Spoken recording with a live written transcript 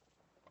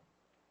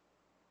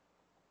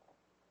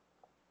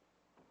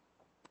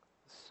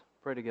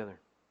Pray together.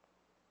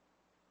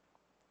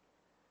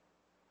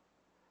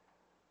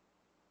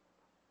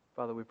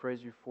 Father, we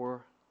praise you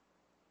for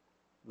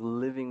the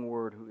living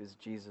Word who is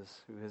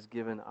Jesus, who has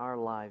given our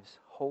lives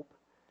hope,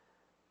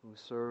 who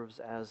serves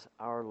as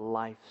our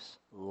life's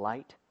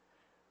light.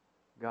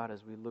 God, as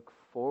we look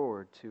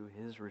forward to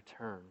His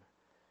return,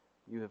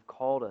 you have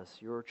called us,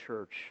 your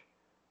church,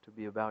 to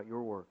be about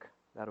your work,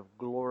 that of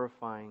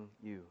glorifying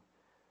you,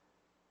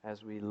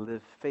 as we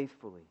live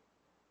faithfully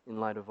in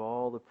light of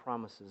all the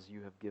promises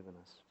you have given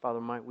us.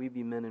 Father, might we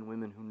be men and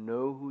women who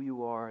know who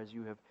you are as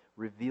you have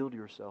revealed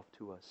yourself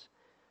to us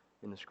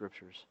in the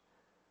Scriptures.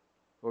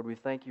 Lord, we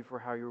thank you for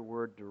how your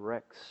word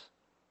directs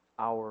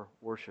our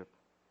worship.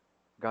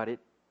 God, it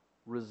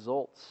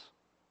results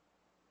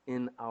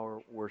in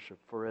our worship.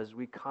 For as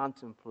we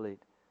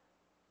contemplate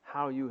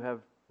how you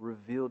have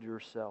revealed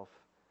yourself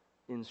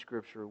in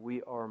Scripture,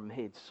 we are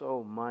made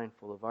so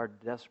mindful of our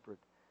desperate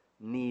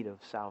need of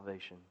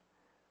salvation,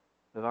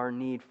 of our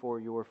need for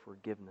your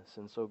forgiveness.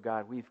 And so,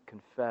 God, we've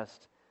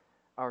confessed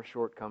our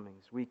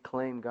shortcomings. We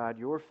claim, God,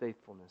 your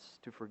faithfulness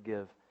to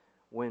forgive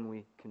when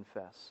we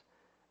confess.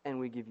 And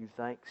we give you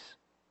thanks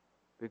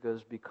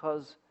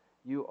because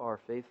you are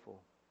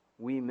faithful,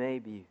 we may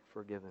be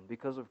forgiven.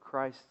 Because of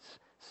Christ's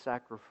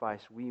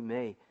sacrifice, we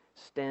may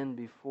stand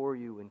before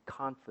you in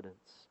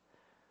confidence.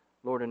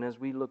 Lord, and as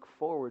we look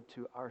forward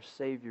to our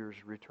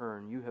Savior's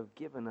return, you have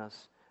given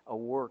us a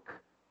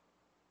work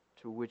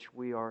to which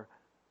we are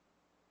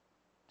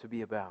to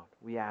be about.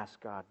 We ask,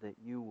 God, that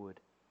you would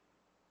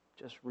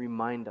just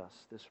remind us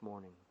this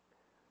morning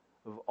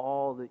of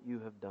all that you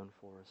have done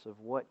for us, of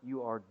what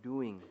you are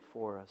doing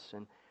for us,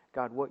 and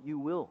God, what you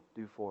will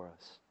do for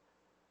us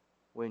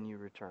when you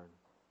return.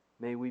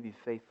 May we be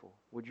faithful.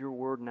 Would your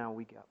word now,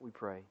 we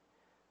pray,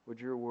 would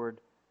your word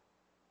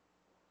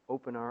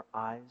open our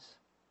eyes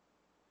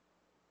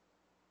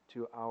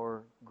to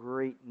our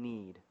great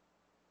need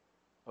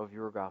of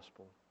your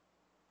gospel.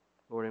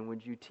 Lord, and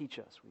would you teach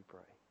us, we pray,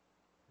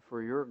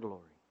 for your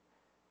glory.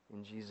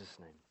 In Jesus'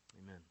 name,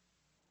 amen.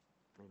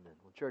 Amen.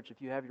 Well, church,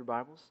 if you have your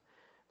Bibles,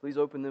 please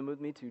open them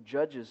with me to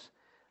Judges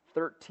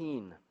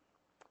 13.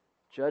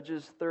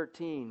 Judges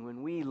 13.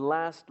 When we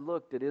last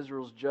looked at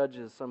Israel's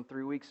judges some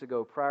 3 weeks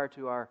ago, prior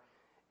to our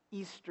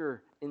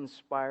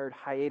Easter-inspired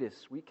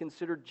hiatus, we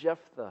considered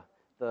Jephthah,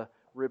 the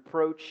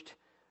reproached,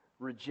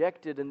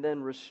 rejected, and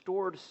then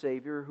restored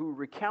Savior who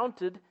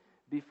recounted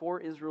before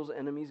Israel's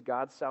enemies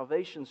God's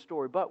salvation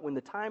story. But when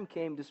the time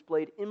came,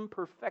 displayed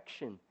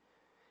imperfection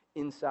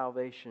in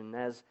salvation.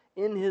 As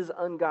in his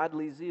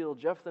ungodly zeal,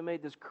 Jephthah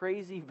made this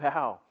crazy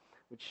vow,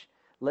 which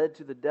led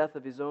to the death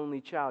of his only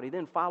child. He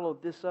then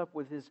followed this up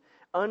with his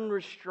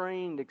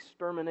unrestrained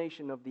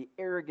extermination of the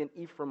arrogant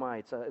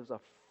Ephraimites. It was a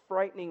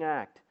frightening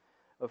act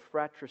of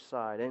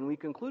fratricide. And we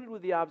concluded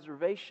with the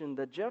observation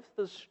that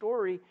Jephthah's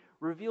story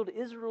revealed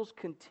Israel's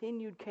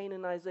continued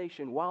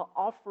Canaanization while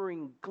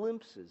offering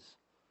glimpses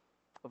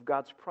of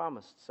God's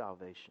promised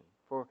salvation.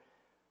 For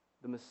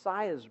the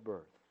Messiah's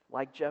birth,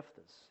 like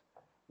Jephthah's,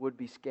 would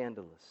be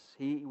scandalous.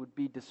 He would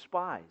be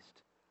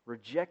despised,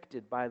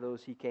 rejected by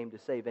those he came to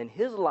save. And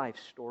his life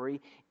story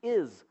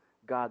is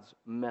God's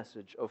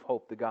message of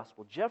hope, the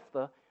gospel.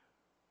 Jephthah,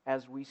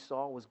 as we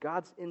saw, was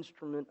God's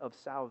instrument of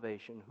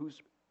salvation, whose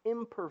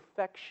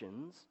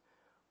imperfections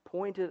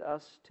pointed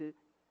us to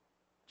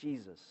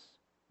Jesus,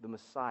 the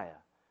Messiah,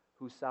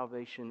 whose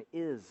salvation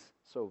is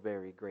so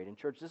very great. And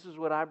church, this is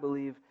what I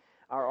believe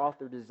our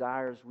author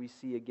desires we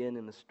see again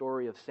in the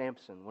story of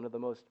Samson, one of the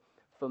most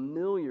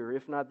familiar,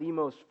 if not the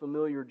most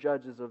familiar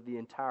judges of the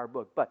entire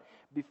book. But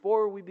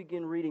before we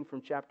begin reading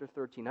from chapter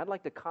 13, I'd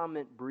like to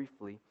comment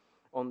briefly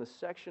on the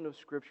section of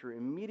Scripture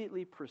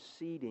immediately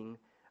preceding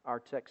our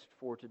text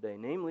for today,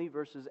 namely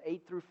verses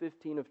 8 through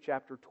 15 of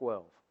chapter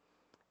 12.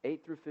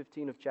 8 through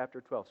 15 of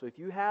chapter 12. So if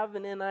you have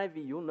an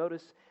NIV, you'll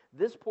notice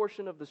this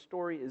portion of the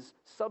story is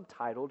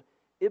subtitled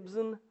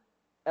Ibzan,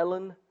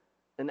 Elon,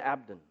 and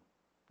Abdon.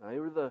 Now, they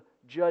were the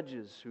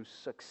judges who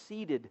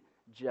succeeded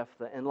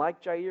Jephthah. And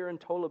like Jair and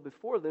Tola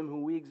before them,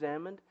 who we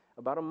examined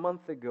about a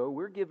month ago,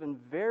 we're given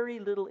very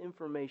little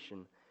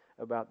information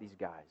about these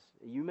guys.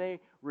 You may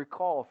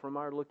recall from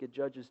our look at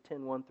Judges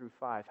 10:1 through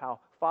 5, how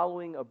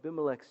following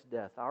Abimelech's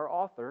death, our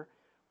author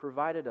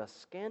provided a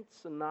scant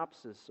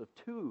synopsis of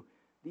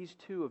these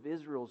two of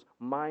Israel's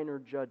minor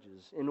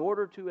judges, in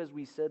order to, as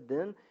we said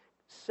then,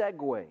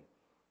 segue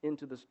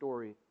into the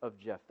story of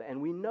Jephthah.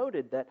 And we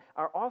noted that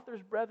our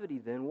author's brevity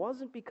then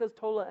wasn't because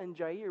Tola and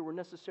Jair were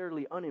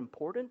necessarily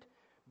unimportant,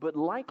 but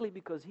likely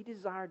because he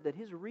desired that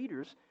his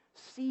readers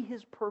see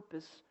his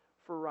purpose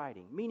for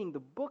writing. Meaning the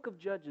book of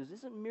Judges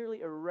isn't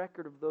merely a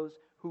record of those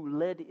who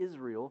led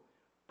Israel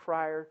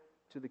prior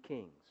to the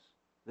kings.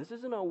 This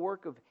isn't a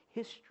work of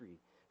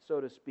history,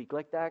 so to speak,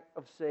 like that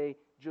of, say,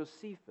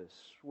 Josephus,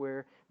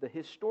 where the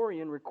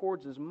historian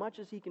records as much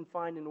as he can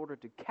find in order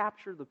to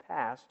capture the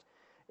past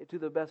to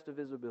the best of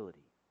his ability.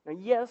 Now,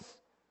 yes,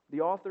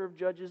 the author of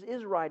Judges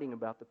is writing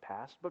about the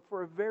past, but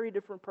for a very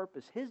different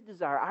purpose. His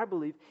desire, I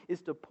believe,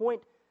 is to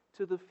point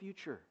to the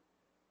future,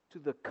 to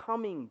the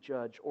coming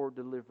judge or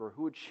deliverer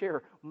who would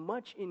share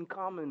much in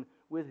common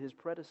with his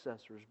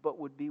predecessors, but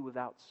would be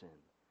without sin.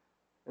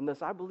 And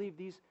thus I believe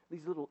these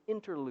little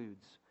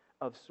interludes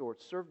of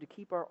sorts serve to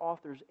keep our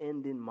author's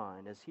end in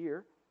mind. As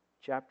here,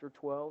 chapter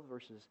 12,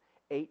 verses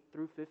 8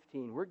 through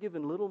 15, we're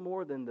given little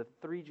more than the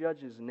three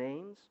judges'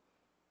 names,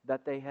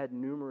 that they had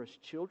numerous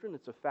children.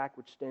 It's a fact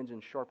which stands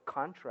in sharp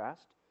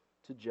contrast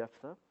to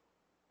Jephthah,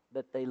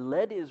 that they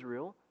led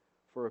Israel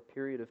for a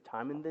period of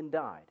time and then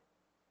died.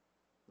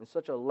 And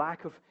such a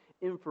lack of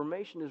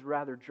information is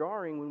rather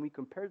jarring when we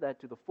compare that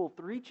to the full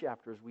 3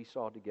 chapters we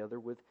saw together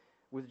with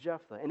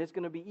Jephthah. And it's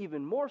going to be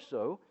even more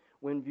so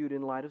when viewed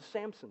in light of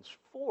Samson's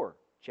 4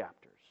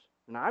 chapters.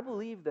 And I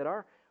believe that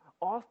our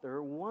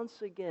author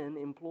once again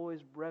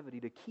employs brevity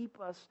to keep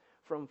us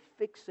from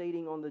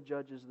fixating on the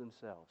judges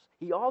themselves.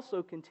 He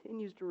also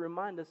continues to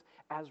remind us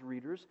as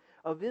readers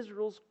of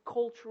Israel's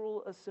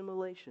cultural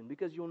assimilation,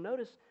 because you'll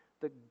notice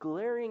the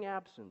glaring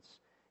absence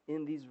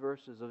in these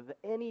verses of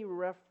any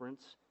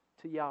reference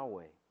to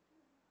Yahweh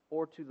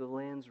or to the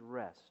land's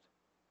rest.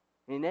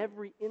 In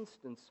every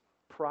instance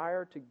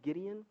prior to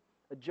Gideon,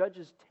 a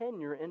judge's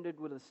tenure ended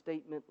with a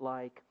statement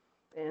like,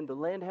 and the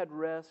land had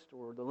rest,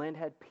 or the land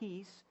had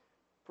peace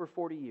for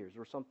 40 years,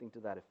 or something to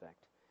that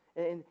effect.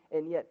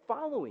 And yet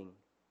following,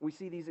 we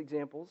see these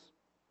examples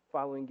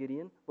following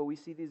Gideon, but we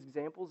see these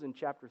examples in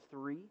chapter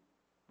 3,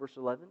 verse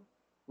 11.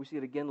 We see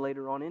it again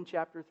later on in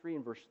chapter 3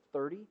 in verse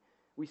 30.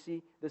 We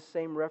see the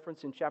same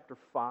reference in chapter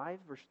 5,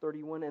 verse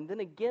 31, and then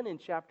again in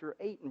chapter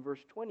 8 and verse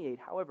 28.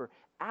 However,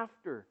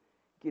 after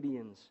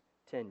Gideon's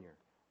tenure,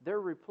 they're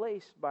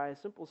replaced by a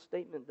simple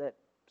statement that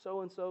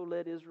so-and-so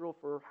led Israel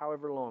for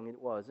however long it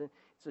was. And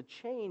it's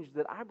a change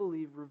that I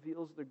believe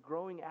reveals the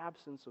growing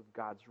absence of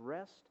God's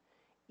rest,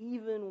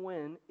 even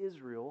when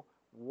Israel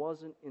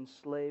wasn't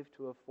enslaved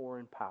to a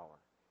foreign power.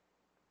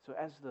 So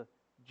as the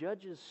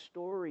judge's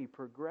story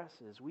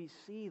progresses, we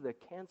see the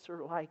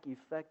cancer-like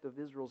effect of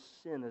Israel's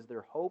sin as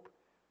their hope,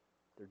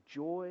 their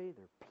joy,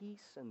 their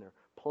peace, and their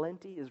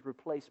plenty is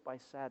replaced by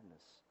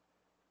sadness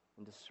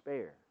and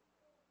despair,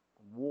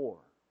 and war,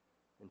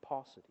 and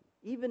paucity.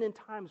 Even in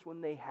times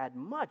when they had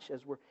much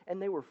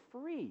and they were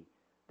free,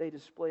 they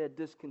display a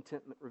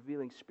discontentment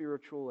revealing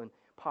spiritual and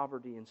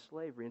poverty and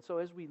slavery. And so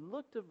as we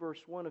look to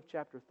verse 1 of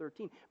chapter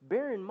 13,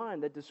 bear in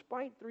mind that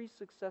despite 3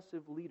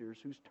 successive leaders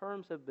whose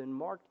terms have been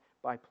marked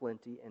by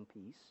plenty and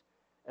peace,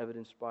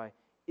 evidenced by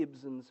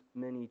Ibzan's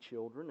many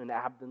children and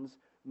Abdon's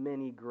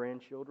many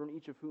grandchildren,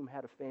 each of whom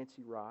had a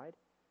fancy ride,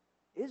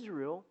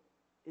 Israel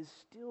is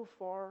still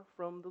far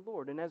from the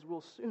Lord. And as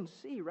we'll soon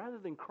see, rather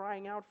than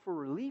crying out for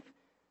relief,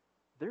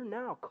 they're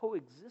now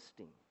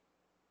coexisting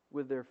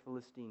with their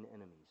Philistine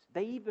enemies.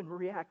 They even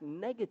react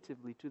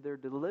negatively to their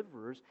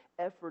deliverers'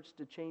 efforts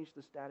to change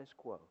the status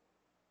quo.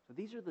 So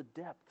these are the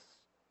depths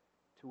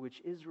to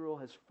which Israel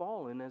has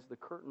fallen as the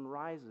curtain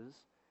rises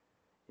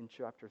in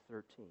chapter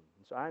 13.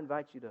 And so I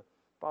invite you to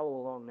follow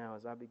along now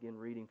as I begin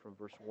reading from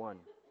verse 1.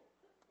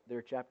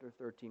 There, chapter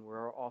 13, where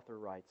our author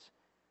writes,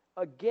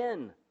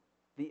 "Again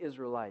the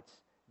Israelites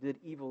did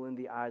evil in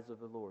the eyes of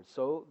the Lord.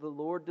 So the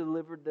Lord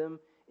delivered them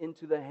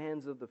into the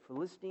hands of the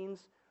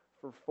Philistines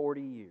for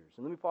 40 years.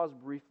 And let me pause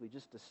briefly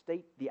just to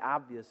state the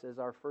obvious as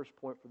our first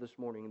point for this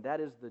morning, and that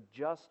is the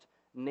just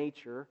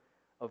nature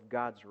of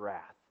God's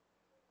wrath.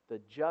 The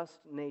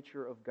just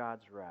nature of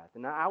God's wrath.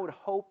 And I would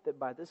hope that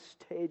by this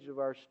stage of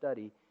our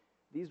study,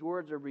 these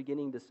words are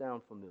beginning to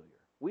sound familiar.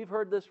 We've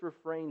heard this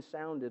refrain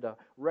sounded a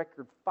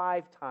record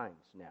 5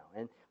 times now.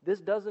 And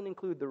this doesn't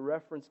include the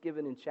reference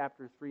given in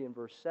chapter 3 and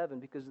verse 7,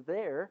 because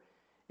there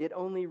it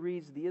only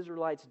reads, the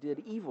Israelites did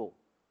evil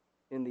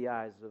in the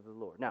eyes of the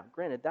Lord. Now,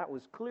 granted, that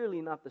was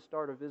clearly not the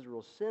start of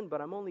Israel's sin, but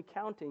I'm only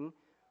counting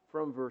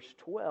from verse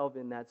 12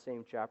 in that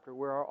same chapter,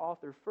 where our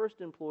author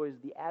first employs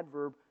the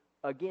adverb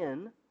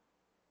again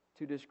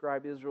to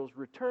describe Israel's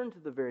return to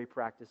the very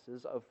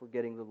practices of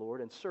forgetting the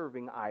Lord and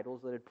serving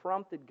idols that had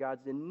prompted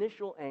God's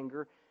initial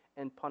anger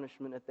and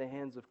punishment at the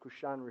hands of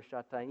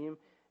Cushan-Rishathaim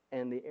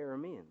and the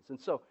Arameans. And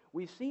so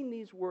we've seen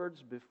these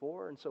words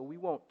before, and so we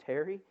won't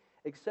tarry,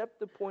 except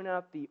to point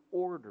out the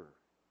order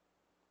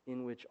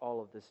in which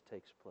all of this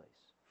takes place.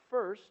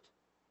 First,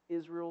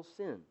 Israel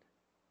sinned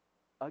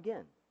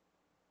again.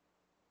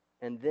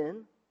 And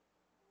then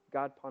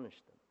God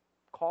punished them.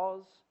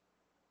 Cause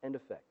and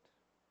effect.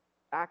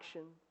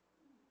 Action,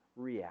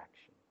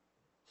 reaction.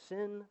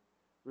 Sin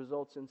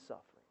results in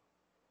suffering.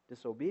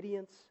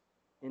 Disobedience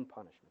in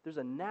punishment. There's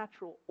a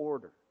natural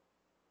order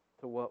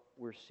to what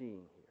we're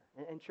seeing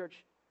here. And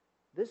church,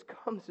 this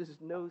comes as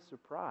no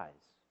surprise,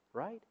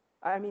 right?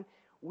 I mean,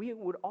 we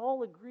would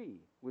all agree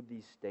with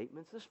these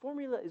statements. This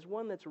formula is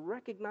one that's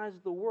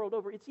recognized the world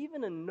over. It's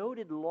even a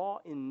noted law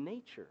in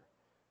nature.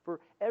 For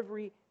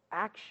every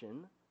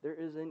action, there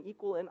is an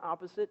equal and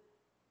opposite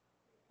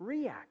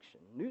reaction.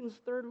 Newton's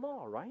third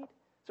law, right?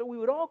 So we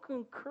would all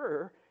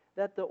concur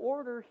that the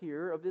order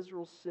here of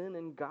Israel's sin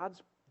and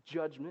God's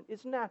judgment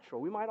is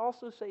natural. We might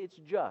also say it's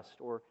just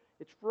or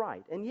it's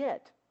right. And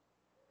yet,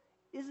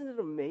 isn't it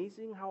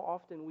amazing how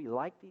often we,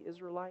 like the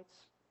Israelites,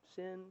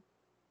 sin,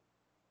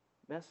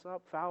 mess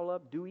up, foul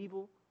up, do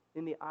evil?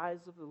 in the eyes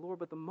of the Lord.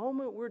 But the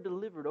moment we're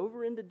delivered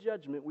over into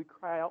judgment, we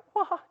cry out,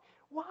 why?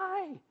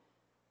 Why?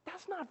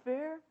 That's not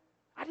fair.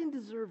 I didn't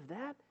deserve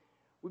that.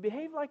 We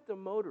behave like the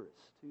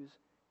motorist who's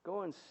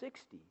going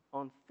 60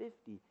 on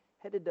 50,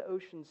 headed to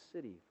Ocean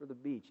City for the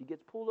beach. He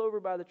gets pulled over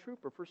by the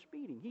trooper for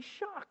speeding. He's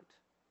shocked,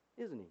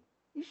 isn't he?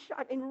 He's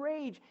shocked. In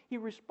rage, he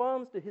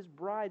responds to his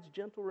bride's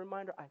gentle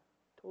reminder, I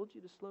told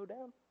you to slow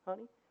down,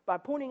 honey, by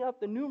pointing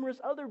out the numerous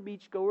other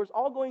beachgoers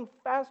all going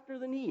faster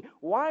than he.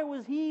 Why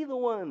was he the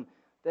one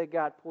that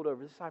got pulled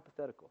over? This is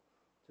hypothetical,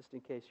 just in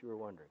case you were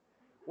wondering.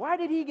 Why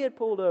did he get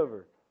pulled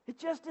over? It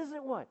just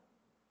isn't what?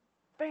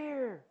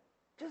 Fair.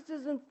 Just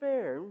isn't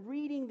fair. And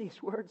reading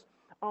these words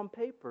on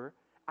paper,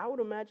 I would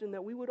imagine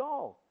that we would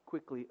all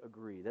quickly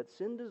agree that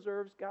sin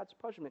deserves God's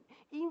punishment.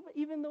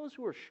 Even those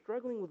who are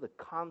struggling with the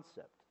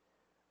concept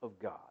of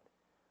God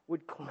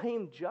would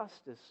claim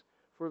justice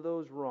for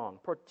those wrong,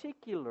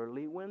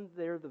 particularly when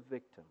they're the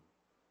victim.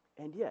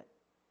 And yet,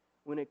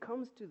 when it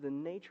comes to the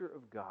nature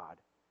of God,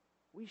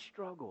 we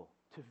struggle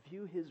to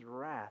view his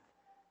wrath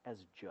as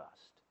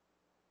just,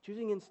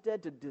 choosing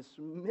instead to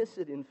dismiss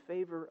it in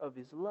favor of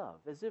his love,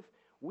 as if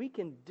we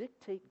can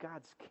dictate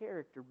God's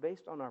character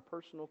based on our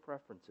personal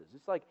preferences.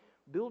 It's like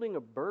building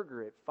a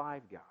burger at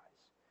Five Guys.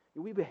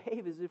 We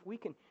behave as if we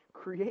can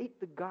create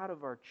the God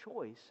of our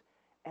choice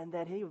and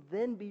that he'll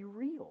then be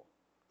real.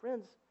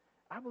 Friends,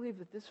 I believe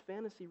that this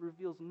fantasy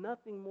reveals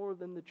nothing more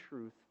than the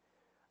truth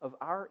of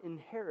our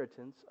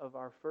inheritance of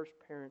our first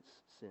parents'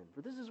 sin.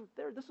 For this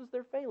was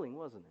their failing,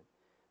 wasn't it?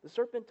 The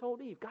serpent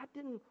told Eve,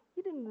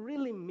 he didn't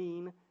really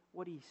mean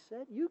what he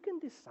said. You can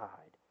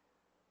decide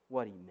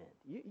what he meant.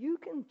 You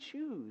can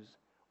choose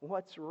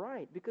what's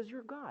right because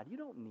you're God. You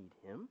don't need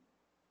him.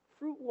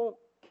 Fruit won't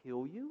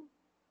kill you.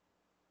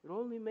 It'll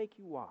only make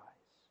you wise.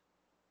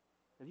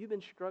 Have you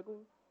been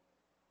struggling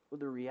with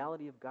the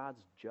reality of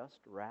God's just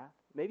wrath?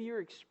 Maybe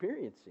you're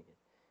experiencing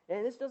it.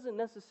 And this doesn't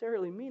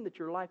necessarily mean that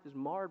your life is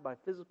marred by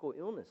physical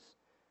illness,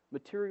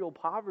 material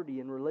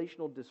poverty, and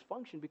relational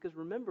dysfunction, because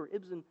remember,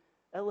 Ibn,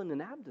 Ellen,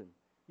 and Abdon,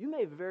 you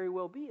may very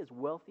well be as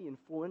wealthy,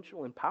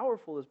 influential, and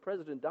powerful as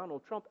President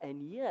Donald Trump,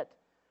 and yet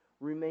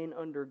remain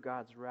under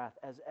God's wrath,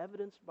 as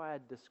evidenced by a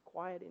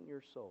disquiet in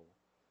your soul,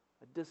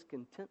 a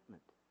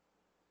discontentment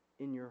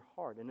in your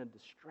heart, and a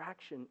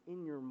distraction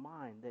in your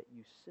mind that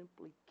you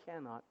simply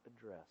cannot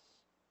address.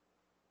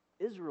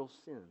 Israel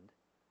sinned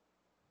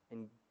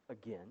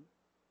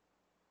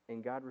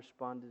and God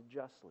responded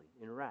justly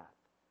in wrath,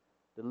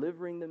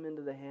 delivering them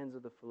into the hands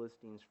of the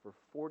Philistines for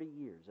 40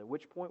 years, at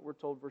which point we're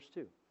told, verse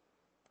 2,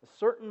 a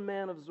certain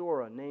man of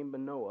Zorah named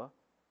Manoah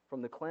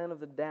from the clan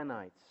of the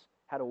Danites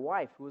had a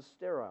wife who was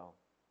sterile,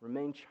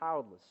 remained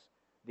childless.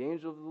 The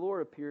angel of the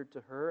Lord appeared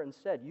to her and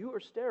said, you are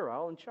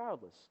sterile and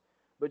childless,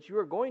 but you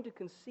are going to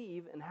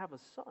conceive and have a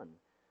son.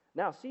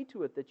 Now see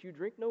to it that you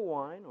drink no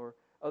wine or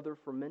other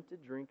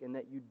fermented drink, and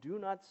that you do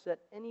not set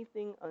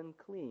anything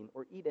unclean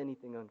or eat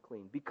anything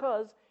unclean,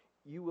 because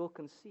you will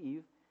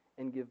conceive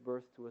and give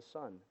birth to a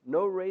son.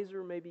 No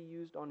razor may be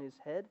used on his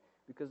head,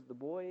 because the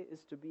boy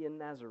is to be a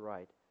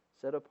Nazirite,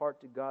 set apart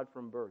to God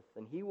from birth,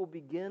 and he will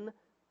begin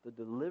the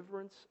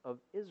deliverance of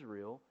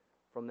Israel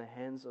from the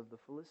hands of the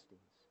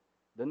Philistines.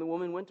 Then the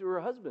woman went to her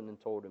husband and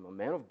told him, a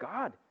man of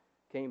God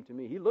came to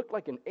me. He looked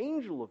like an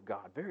angel of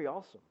God, very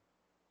awesome.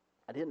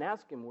 I didn't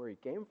ask him where he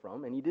came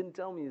from, and he didn't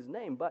tell me his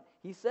name, but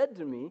he said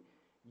to me,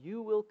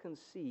 you will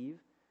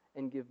conceive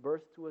and give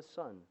birth to a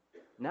son.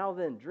 Now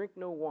then, drink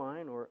no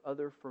wine or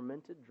other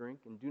fermented drink,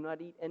 and do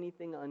not eat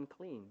anything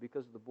unclean,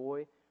 because the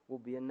boy will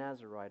be a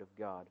Nazirite of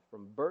God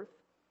from birth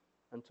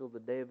until the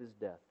day of his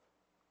death.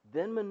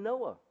 Then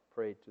Manoah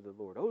prayed to the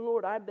Lord, O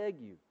Lord, I beg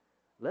you,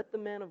 let the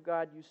man of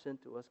God you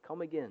sent to us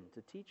come again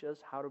to teach us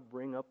how to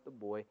bring up the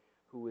boy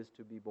who is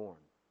to be born.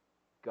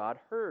 God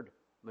heard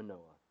Manoah.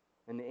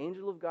 And the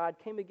angel of God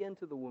came again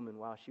to the woman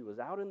while she was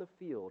out in the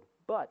field,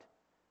 but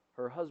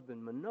her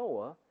husband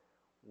Manoah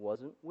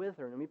wasn't with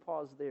her. Let me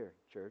pause there,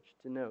 church,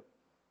 to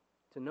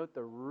note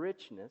the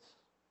richness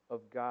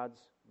of God's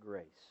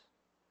grace.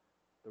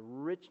 The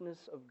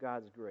richness of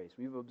God's grace.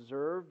 We've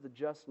observed the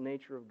just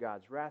nature of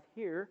God's wrath.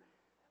 Here,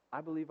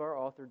 I believe our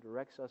author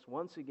directs us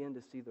once again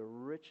to see the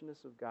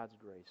richness of God's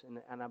grace.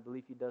 And I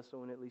believe he does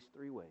so in at least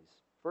three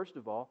ways. First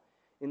of all,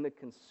 in the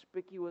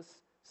conspicuous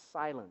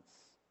silence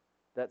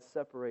that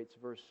separates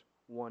verse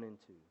 1 and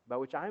 2, by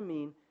which I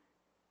mean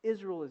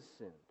Israel has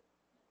sinned.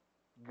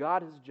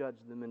 God has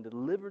judged them and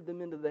delivered them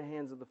into the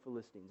hands of the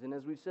Philistines. And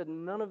as we've said,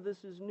 none of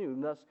this is new.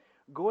 Thus,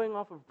 going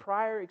off of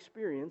prior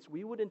experience,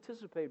 we would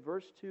anticipate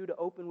verse 2 to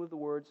open with the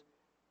words,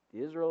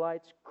 the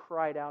Israelites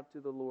cried out to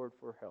the Lord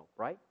for help,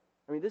 right?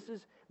 I mean, this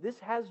is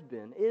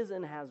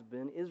and has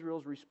been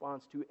Israel's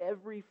response to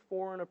every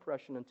foreign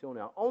oppression until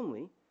now.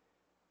 Only,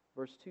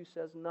 verse 2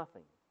 says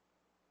nothing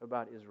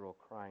about Israel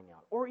crying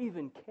out, or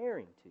even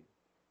caring to.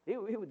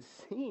 It would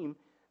seem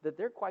that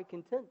they're quite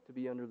content to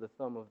be under the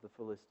thumb of the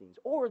Philistines,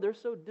 or they're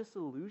so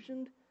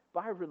disillusioned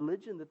by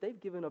religion that they've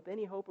given up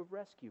any hope of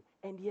rescue.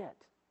 And yet,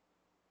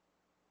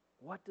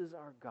 what does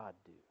our God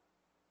do?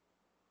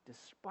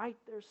 Despite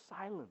their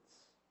silence,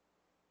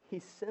 he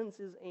sends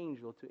his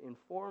angel to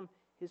inform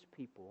his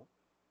people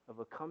of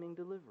a coming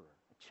deliverer,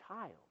 a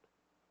child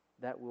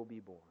that will be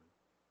born,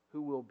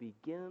 who will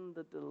begin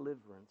the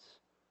deliverance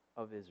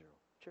of Israel.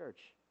 Church,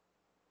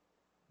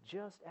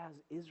 just as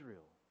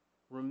Israel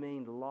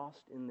remained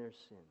lost in their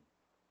sin,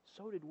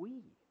 so did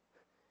we.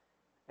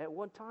 At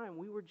one time,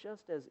 we were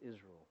just as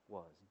Israel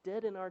was,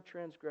 dead in our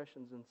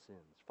transgressions and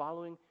sins,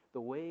 following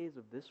the ways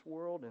of this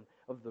world and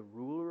of the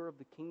ruler of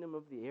the kingdom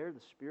of the air,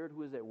 the spirit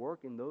who is at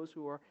work in those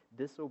who are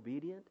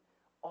disobedient.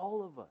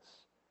 All of us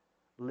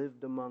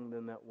lived among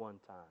them at one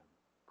time,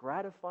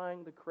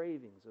 gratifying the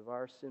cravings of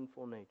our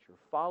sinful nature,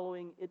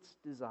 following its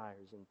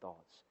desires and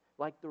thoughts,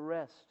 like the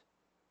rest,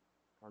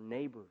 our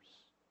neighbors,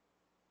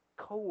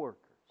 co-workers,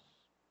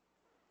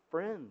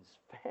 friends,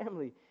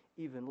 family,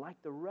 even like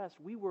the rest.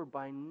 We were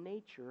by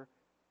nature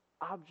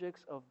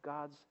objects of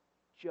God's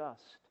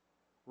just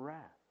wrath.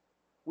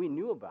 We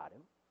knew about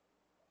him,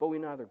 but we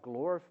neither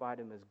glorified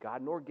him as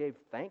God nor gave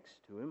thanks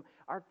to him.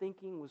 Our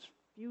thinking was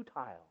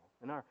futile,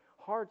 and our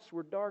hearts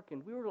were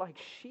darkened. We were like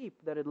sheep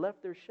that had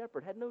left their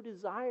shepherd, had no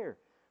desire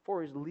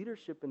for his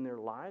leadership in their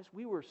lives.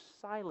 We were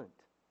silent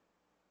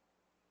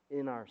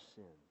in our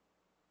sin.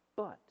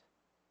 But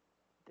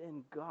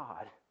then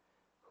God,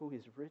 who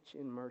is rich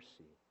in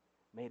mercy,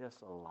 made us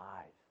alive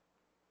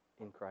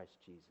in Christ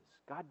Jesus.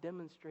 God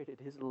demonstrated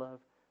his love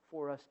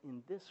for us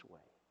in this way.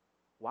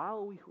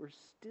 While we were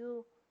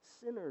still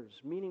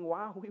sinners, meaning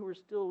while we were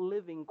still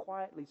living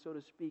quietly, so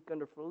to speak,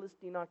 under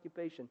Philistine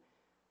occupation,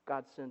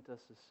 God sent us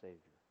a Savior,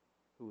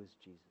 who is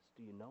Jesus.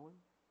 Do you know him?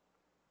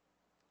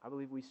 I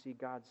believe we see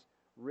God's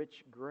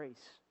rich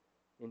grace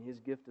in his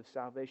gift of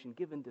salvation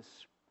given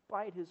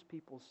despite his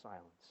people's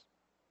silence.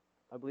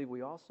 I believe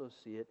we also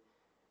see it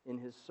in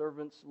his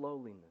servant's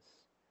lowliness.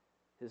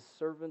 His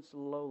servant's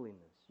lowliness.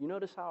 You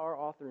notice how our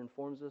author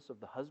informs us of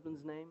the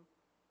husband's name,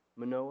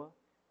 Manoah,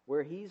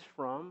 where he's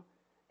from,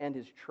 and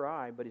his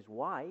tribe, but his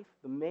wife,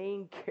 the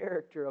main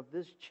character of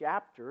this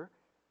chapter,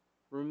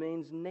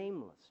 remains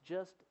nameless,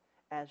 just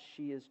as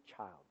she is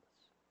childless.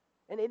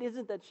 And it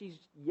isn't that she's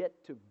yet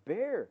to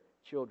bear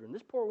children.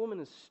 This poor woman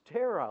is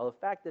sterile, a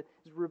fact that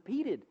is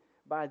repeated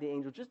by the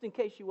angel, just in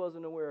case she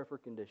wasn't aware of her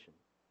condition.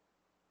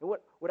 And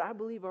what I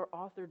believe our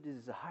author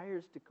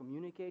desires to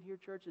communicate here,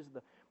 church, is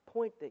the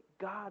point that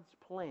God's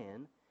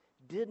plan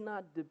did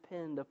not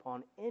depend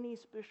upon any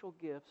special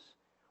gifts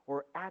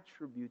or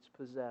attributes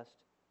possessed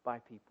by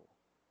people.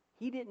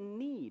 He didn't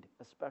need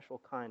a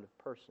special kind of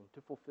person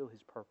to fulfill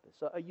his purpose,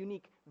 a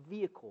unique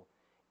vehicle,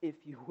 if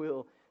you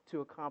will, to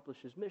accomplish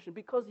his mission.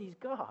 Because he's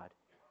God,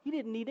 he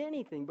didn't need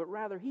anything, but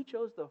rather he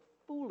chose the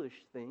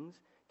foolish things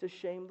to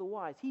shame the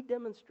wise. He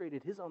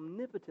demonstrated his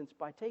omnipotence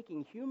by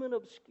taking human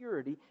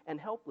obscurity and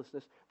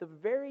helplessness, the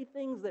very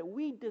things that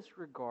we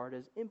disregard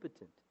as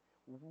impotent,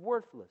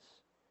 worthless,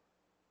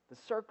 the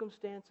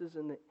circumstances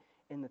and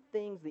the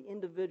things, the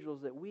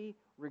individuals that we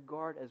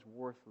regard as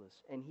worthless.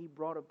 And he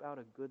brought about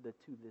a good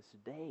that to this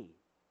day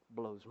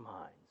blows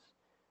minds.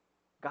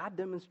 God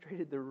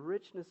demonstrated the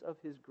richness of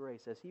his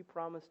grace as he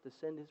promised to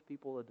send his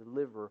people a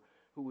deliverer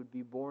who would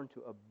be born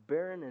to a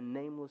barren and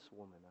nameless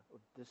woman,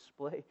 a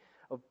display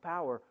of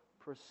power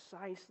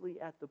precisely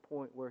at the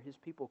point where his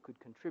people could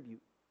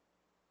contribute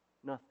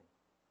nothing,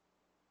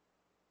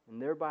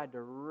 and thereby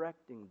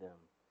directing them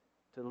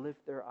to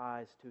lift their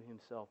eyes to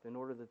himself in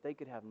order that they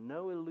could have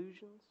no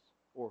illusions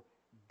or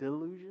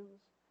delusions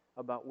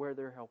about where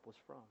their help was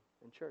from.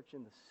 And church,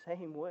 in the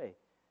same way,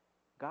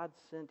 God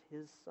sent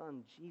his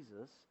son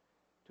Jesus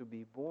to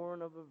be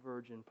born of a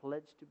virgin,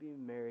 pledged to be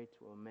married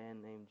to a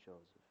man named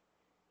Joseph.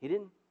 He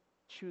didn't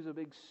choose a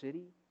big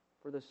city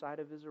for the site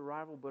of his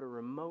arrival, but a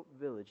remote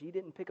village. He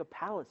didn't pick a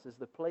palace as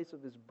the place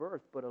of his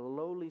birth, but a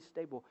lowly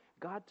stable.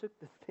 God took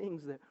the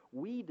things that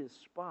we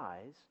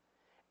despise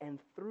and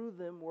through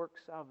them worked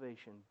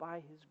salvation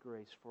by his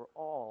grace for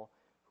all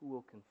who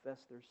will confess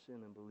their sin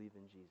and believe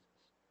in Jesus.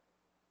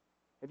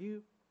 Have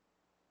you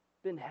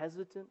been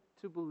hesitant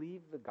to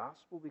believe the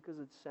gospel because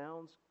it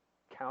sounds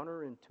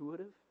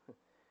counterintuitive?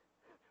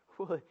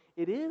 Well,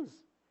 it is,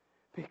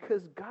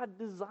 because God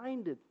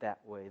designed it that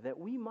way, that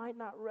we might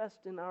not rest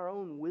in our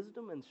own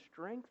wisdom and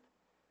strength,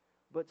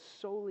 but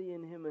solely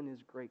in him and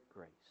his great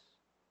grace.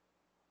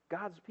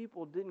 God's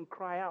people didn't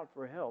cry out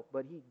for help,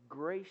 but he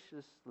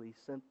graciously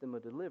sent them a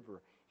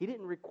deliverer. He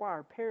didn't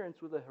require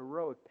parents with a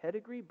heroic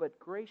pedigree, but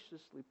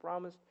graciously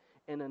promised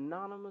an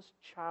anonymous,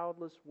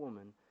 childless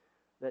woman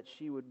that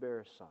she would bear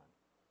a son.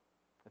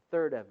 The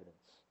third evidence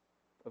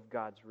of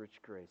God's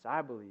rich grace,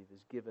 I believe,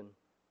 is given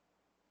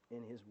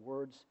in his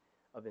words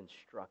of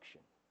instruction.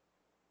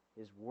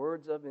 His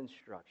words of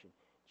instruction.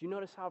 Do you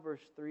notice how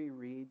verse 3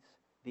 reads?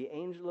 The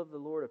angel of the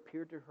Lord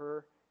appeared to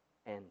her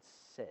and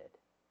said.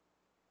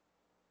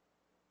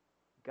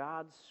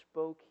 God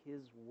spoke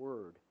his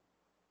word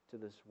to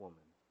this woman,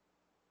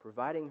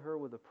 providing her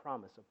with a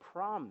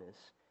promise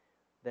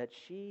that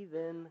she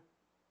then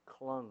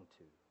clung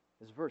to.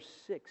 As verse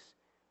 6,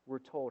 we're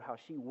told how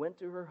she went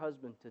to her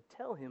husband to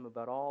tell him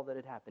about all that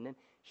had happened. And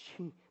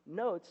she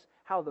notes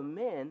how the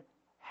man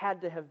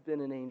had to have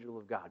been an angel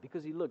of God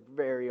because he looked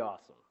very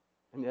awesome.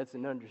 I mean, that's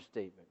an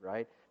understatement,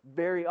 right?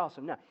 Very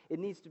awesome. Now, it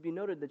needs to be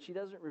noted that she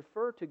doesn't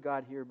refer to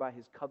God here by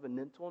his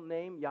covenantal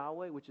name,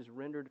 Yahweh, which is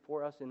rendered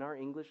for us in our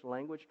English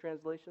language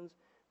translations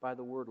by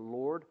the word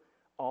Lord,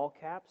 all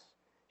caps.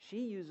 She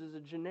uses a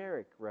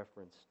generic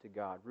reference to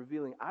God,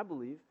 revealing, I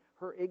believe,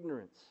 her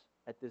ignorance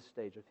at this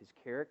stage of his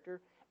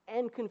character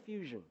and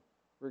confusion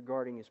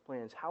regarding his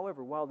plans.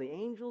 However, while the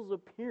angel's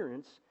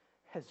appearance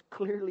has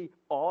clearly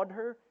awed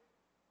her,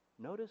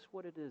 notice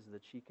what it is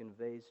that she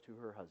conveys to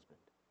her husband.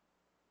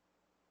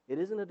 It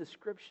isn't a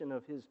description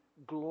of his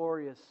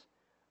glorious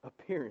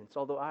appearance,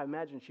 although I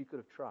imagine she could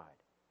have tried.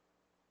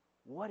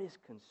 What is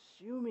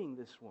consuming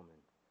this woman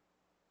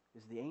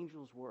is the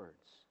angel's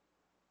words.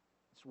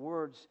 It's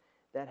words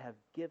that have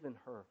given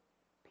her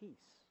peace.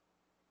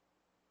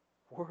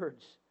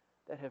 Words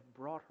that have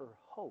brought her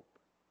hope.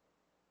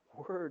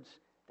 Words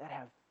that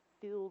have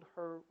filled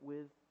her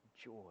with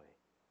joy.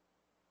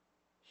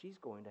 She's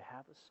going to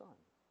have a son.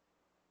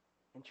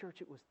 And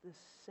church, it was this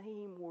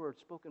same word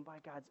spoken by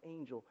God's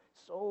angel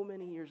so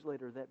many years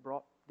later that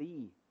brought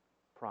the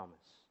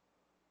promise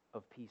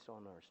of peace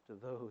on earth to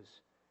those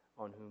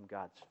on whom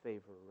God's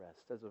favor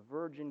rests. As a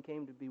virgin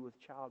came to be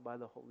with child by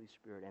the Holy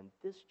Spirit, and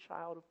this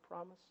child of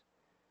promise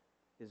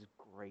is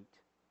great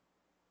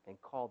and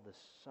called the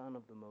Son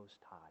of the Most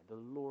High. The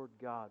Lord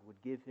God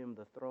would give him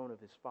the throne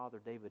of his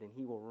father David, and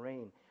he will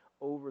reign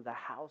over the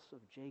house of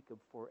Jacob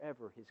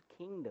forever. His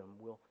kingdom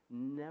will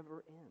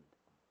never end.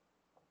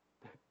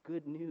 The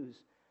good news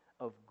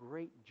of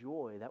great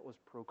joy that was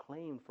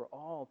proclaimed for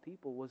all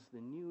people was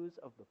the news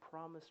of the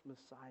promised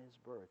Messiah's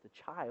birth,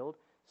 a child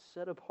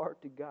set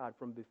apart to God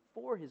from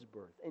before his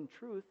birth. In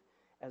truth,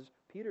 as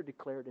Peter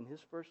declared in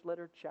his first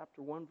letter,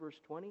 chapter 1, verse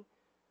 20,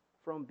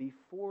 from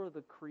before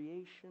the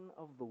creation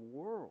of the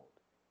world.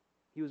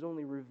 He was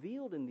only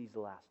revealed in these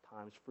last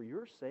times for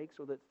your sake,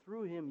 so that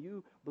through him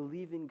you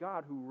believe in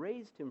God, who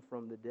raised him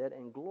from the dead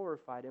and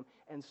glorified him,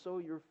 and so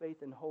your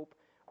faith and hope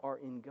are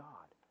in God.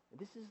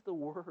 This is the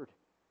word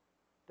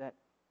that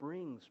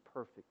brings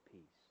perfect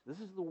peace. This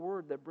is the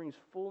word that brings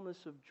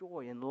fullness of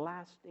joy and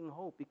lasting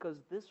hope, because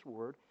this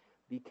word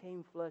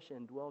became flesh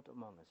and dwelt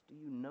among us. Do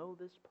you know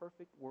this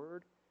perfect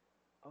word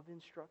of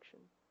instruction?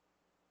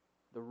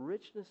 The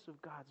richness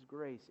of God's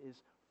grace is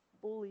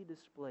fully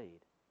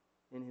displayed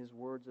in his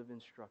words of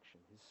instruction,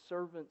 his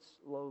servant's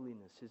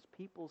lowliness, his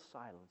people's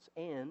silence,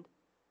 and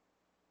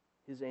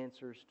his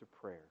answers to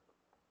prayer.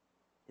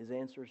 His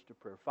answers to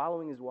prayer.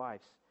 Following his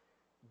wife's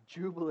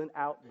jubilant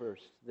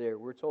outbursts there,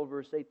 we're told,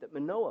 verse 8, that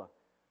Manoah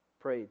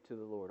prayed to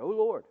the Lord, "O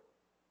Lord,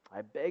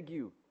 I beg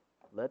you,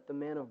 let the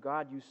man of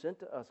God you sent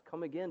to us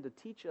come again to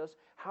teach us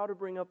how to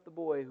bring up the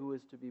boy who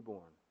is to be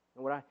born."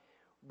 And what I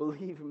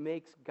believe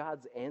makes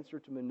God's answer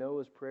to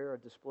Manoah's prayer a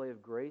display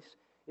of grace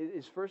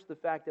is first the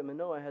fact that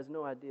Manoah has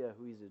no idea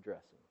who he's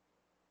addressing.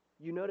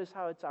 You notice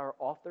how it's our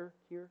author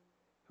here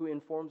who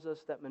informs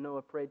us that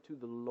Manoah prayed to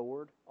the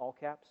Lord, all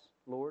caps,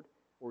 Lord,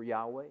 or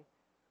Yahweh.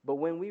 But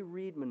when we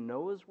read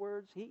Manoah's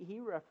words, he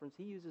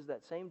uses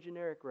that same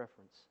generic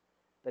reference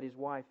that his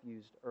wife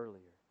used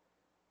earlier.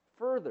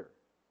 Further,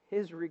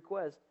 his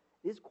request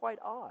is quite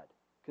odd,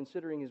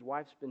 considering his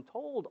wife's been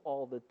told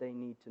all that they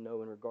need to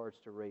know in regards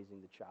to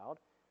raising the child.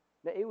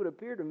 Now, it would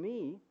appear to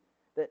me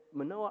that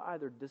Manoah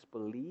either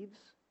disbelieves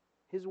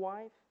his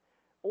wife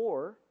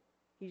or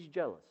he's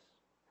jealous,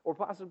 or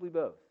possibly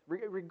both.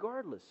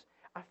 Regardless,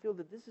 I feel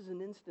that this is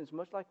an instance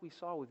much like we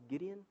saw with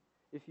Gideon,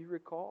 if you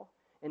recall,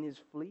 and his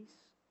fleece.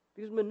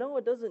 Because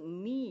Manoah doesn't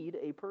need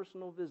a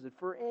personal visit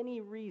for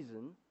any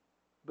reason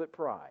but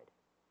pride.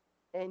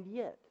 And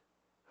yet,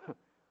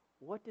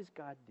 what does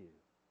God do?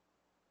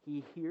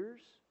 He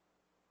hears,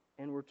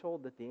 and we're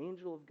told that the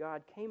angel of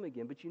God came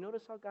again. But you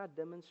notice how God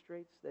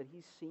demonstrates that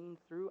he's seen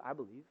through, I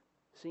believe,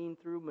 seen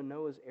through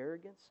Manoah's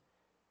arrogance?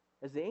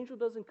 As the angel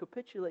doesn't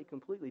capitulate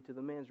completely to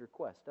the man's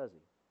request, does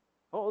he?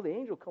 Oh, the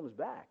angel comes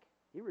back.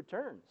 He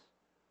returns.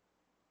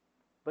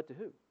 But to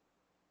who?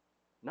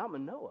 Not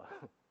Manoah.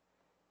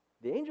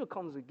 The angel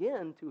comes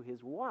again to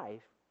his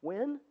wife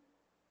when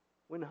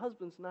the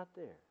husband's not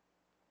there.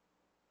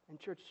 And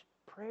church,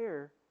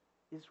 prayer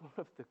is one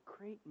of the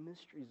great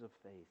mysteries of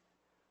faith.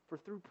 For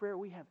through prayer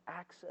we have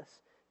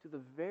access to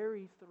the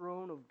very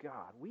throne of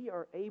God. We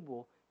are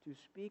able to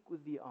speak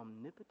with the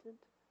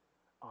omnipotent,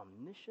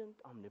 omniscient,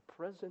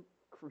 omnipresent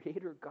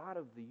Creator God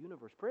of the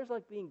universe. Prayer is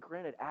like being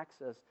granted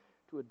access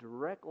to a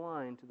direct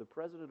line to the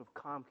president of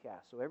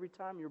Comcast. So every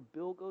time your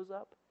bill goes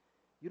up,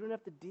 you don't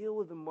have to deal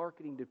with the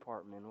marketing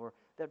department or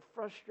that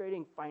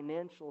frustrating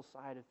financial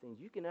side of things.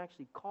 You can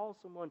actually call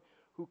someone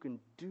who can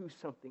do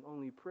something.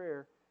 Only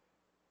prayer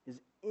is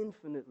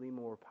infinitely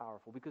more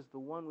powerful, because the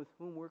one with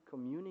whom we're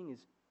communing is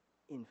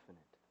infinite.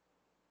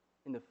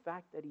 And the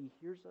fact that he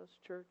hears us,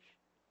 church,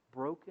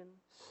 broken,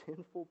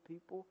 sinful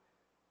people,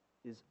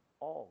 is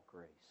all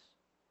grace.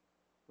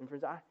 And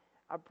friends,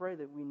 I pray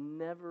that we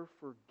never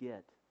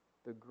forget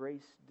the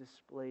grace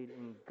displayed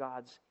in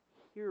God's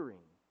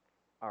hearing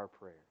our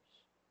prayers.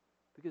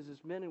 Because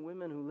as men and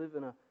women who live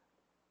in a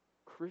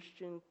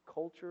Christian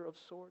culture of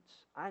sorts,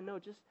 I know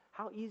just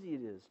how easy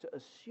it is to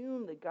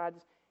assume that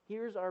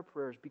hears our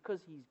prayers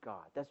because He's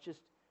God. That's just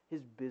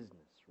His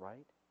business,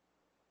 right?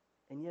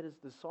 And yet, as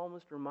the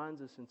psalmist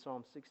reminds us in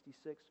Psalm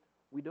 66,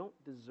 we don't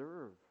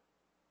deserve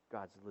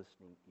God's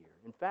listening ear.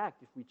 In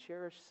fact, if we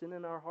cherish sin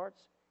in our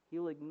hearts,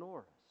 He'll ignore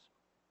us.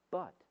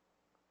 But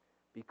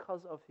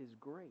because of His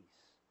grace,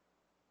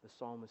 the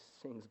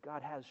psalmist sings,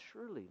 God has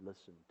surely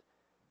listened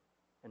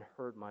and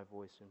heard my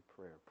voice in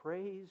prayer.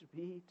 Praise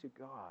be to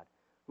God,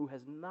 who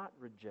has not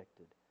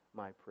rejected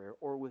my prayer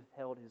or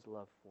withheld His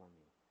love for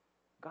me.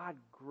 God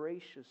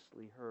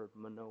graciously heard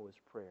Manoah's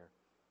prayer,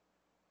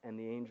 and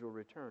the angel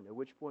returned. At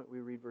which point we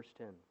read verse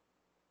 10.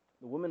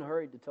 The woman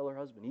hurried to tell her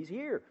husband, He's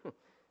here.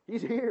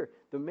 He's here.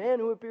 The man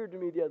who appeared to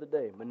me the other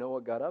day.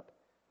 Manoah got up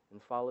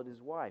and followed his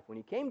wife. When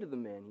he came to the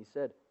man, he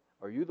said,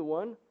 Are you the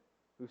one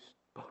who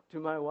spoke to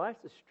my wife?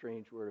 It's a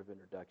strange word of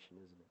introduction,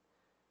 isn't it?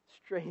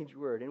 Strange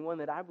word, and one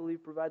that I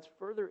believe provides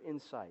further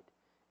insight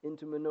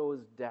into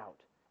Manoah's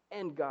doubt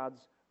and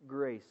God's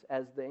grace.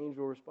 As the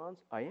angel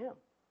responds, I am.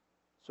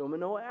 So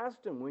Manoah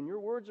asked him, when your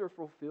words are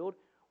fulfilled,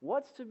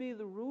 what's to be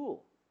the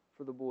rule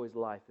for the boy's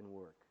life and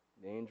work?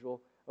 The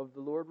angel of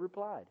the Lord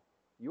replied,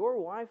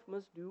 your wife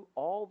must do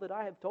all that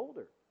I have told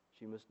her.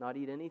 She must not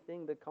eat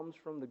anything that comes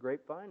from the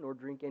grapevine, nor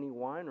drink any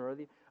wine or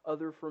any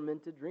other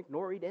fermented drink,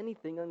 nor eat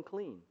anything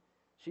unclean.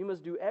 She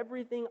must do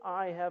everything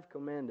I have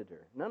commanded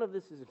her. None of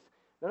this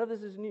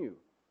is new.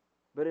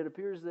 But it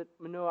appears that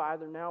Manoah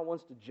either now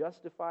wants to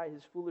justify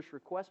his foolish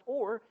request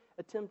or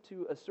attempt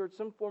to assert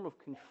some form of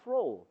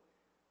control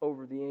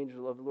over the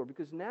angel of the Lord.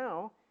 Because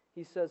now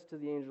he says to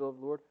the angel of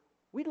the Lord,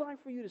 we'd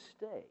like for you to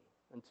stay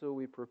until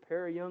we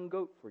prepare a young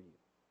goat for you.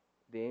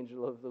 The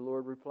angel of the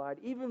Lord replied,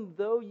 even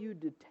though you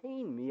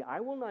detain me, I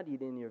will not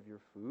eat any of your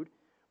food.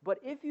 But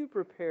if you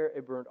prepare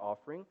a burnt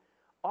offering,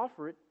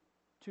 offer it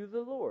to the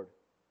Lord,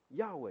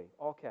 Yahweh,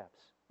 all caps.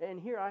 And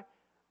here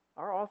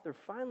our author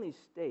finally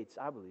states,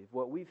 I believe,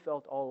 what we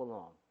felt all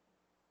along.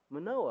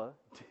 Manoah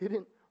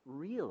didn't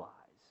realize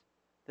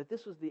that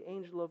this was the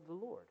angel of the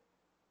Lord.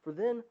 For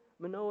then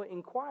Manoah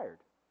inquired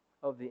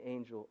of the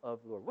angel of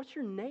the Lord, what's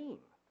your name?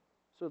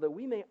 So that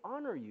we may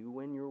honor you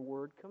when your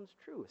word comes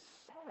true.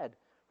 A sad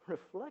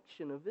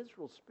reflection of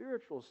Israel's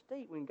spiritual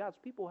state when God's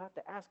people have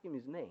to ask him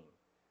his name.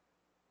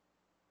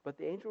 But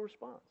the angel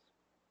responds,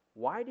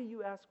 why do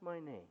you ask my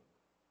name?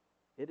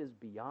 It is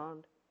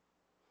beyond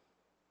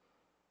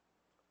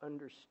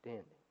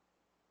understanding.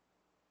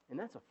 And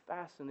that's a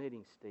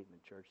fascinating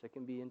statement, church, that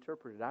can be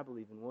interpreted, I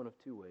believe, in one of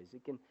two ways.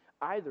 It can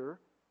either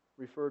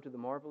refer to the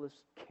marvelous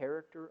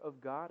character of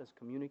God as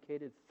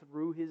communicated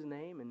through his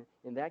name, and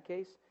in that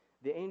case,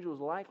 the angel is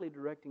likely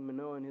directing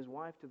Manoah and his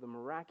wife to the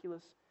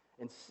miraculous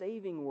and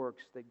saving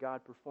works that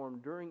God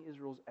performed during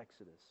Israel's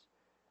exodus.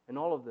 And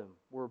all of them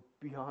were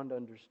beyond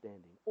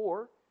understanding.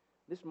 Or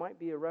this might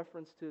be a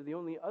reference to the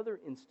only other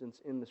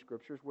instance in the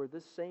Scriptures where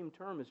this same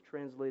term is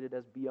translated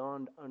as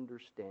beyond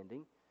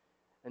understanding,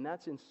 and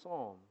that's in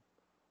Psalm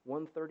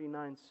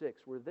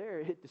 139:6, where there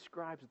it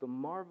describes the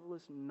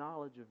marvelous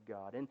knowledge of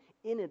God. And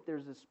in it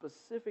there's a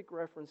specific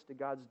reference to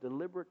God's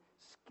deliberate,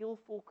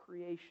 skillful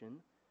creation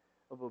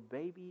of a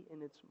baby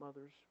in its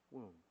mother's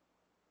womb.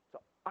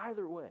 So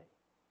either way,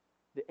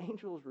 the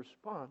angel's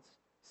response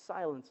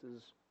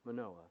silences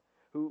Manoah,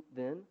 who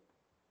then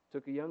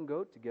took a young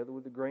goat together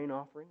with a grain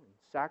offering and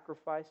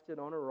sacrificed it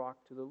on a rock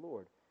to the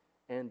Lord.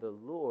 And the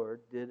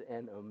Lord did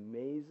an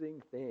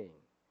amazing thing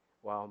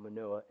while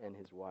Manoah and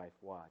his wife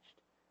watched.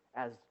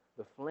 As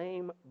the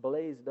flame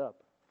blazed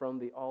up from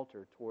the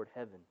altar toward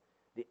heaven,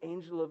 the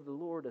angel of the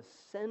Lord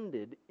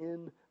ascended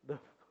in the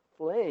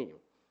flame.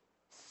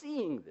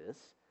 Seeing this,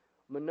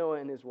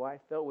 Manoah and his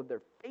wife fell with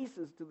their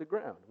faces to the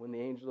ground. When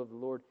the angel of the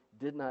Lord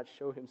did not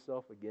show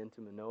himself again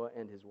to Manoah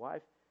and his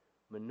wife,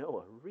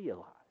 Manoah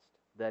realized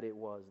that it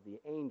was the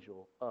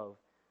angel of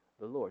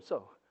the Lord.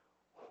 So,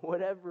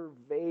 whatever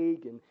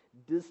vague and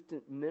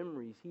distant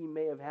memories he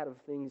may have had of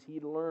things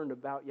he'd learned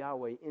about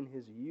Yahweh in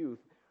his youth,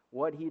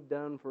 what he'd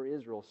done for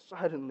Israel,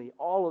 suddenly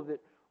all of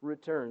it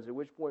returns, at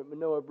which point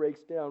Manoah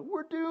breaks down.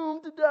 We're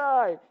doomed to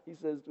die, he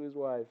says to his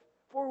wife,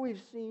 for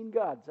we've seen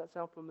God. Does that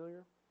sound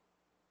familiar?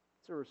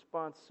 It's a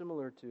response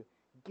similar to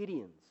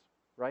Gideon's,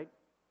 right?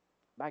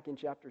 Back in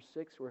chapter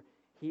 6, where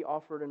he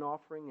offered an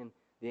offering and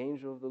the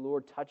angel of the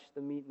Lord touched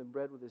the meat and the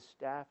bread with his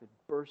staff. It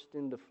burst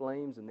into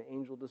flames and the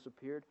angel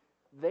disappeared.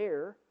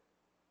 There,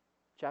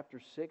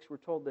 chapter 6, we're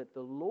told that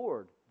the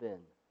Lord then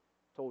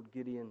told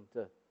Gideon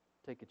to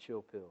take a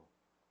chill pill.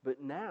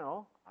 But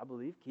now, I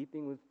believe,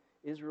 keeping with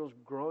Israel's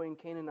growing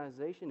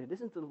Canaanization, it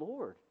isn't the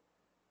Lord.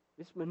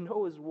 It's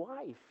Manoah's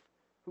wife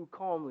who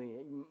calmly,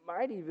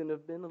 might even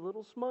have been a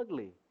little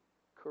smugly,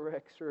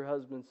 corrects her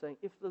husband, saying,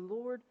 if the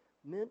Lord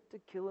meant to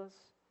kill us,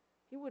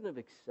 he wouldn't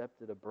have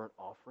accepted a burnt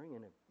offering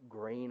and a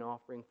grain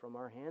offering from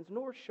our hands,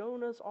 nor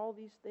shown us all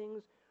these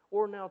things,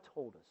 or now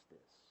told us this.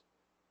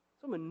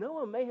 So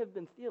Manoah may have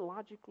been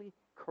theologically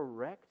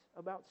correct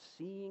about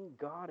seeing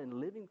God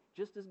and living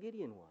just as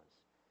Gideon was.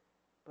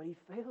 But he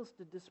fails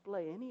to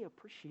display any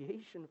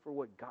appreciation for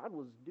what God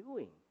was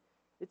doing.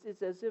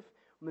 It's as if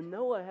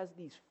Manoah has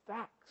these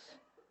facts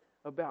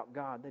about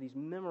God that he's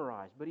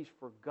memorized, but he's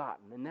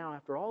forgotten. And now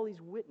after all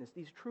he's witnessed,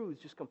 these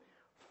truths just come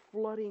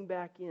flooding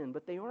back in,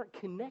 but they aren't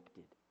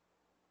connected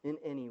in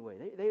any way.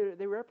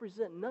 They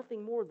represent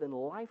nothing more than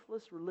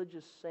lifeless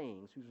religious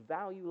sayings whose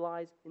value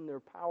lies in their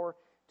power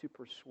to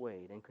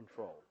persuade and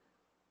control.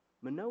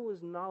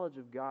 Manoah's knowledge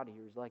of God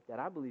here is like that,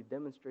 I believe,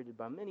 demonstrated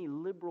by many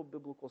liberal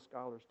biblical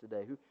scholars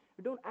today who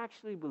don't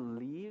actually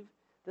believe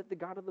that the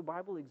God of the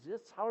Bible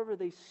exists. However,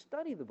 they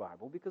study the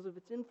Bible because of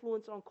its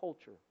influence on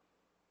culture,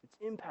 its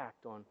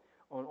impact on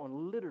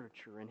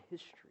literature and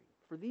history.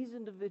 For these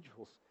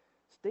individuals,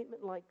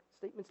 statements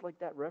like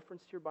that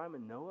referenced here by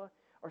Manoah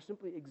are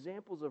simply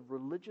examples of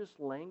religious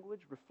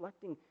language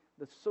reflecting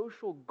the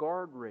social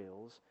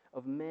guardrails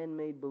of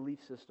man-made belief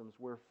systems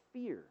where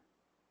fear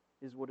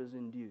is what is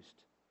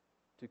induced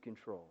to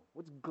control.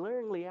 What's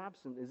glaringly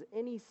absent is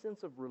any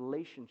sense of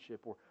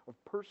relationship or of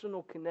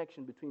personal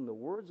connection between the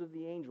words of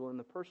the angel and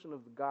the person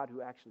of the God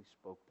who actually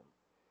spoke them.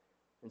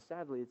 And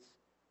sadly, it's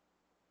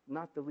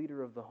not the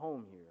leader of the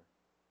home here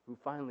who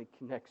finally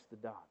connects the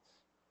dots.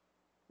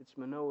 It's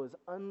Manoah's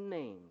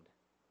unnamed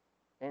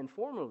and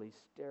formerly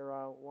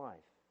sterile wife,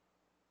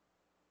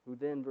 who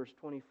then, verse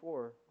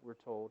 24, we're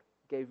told,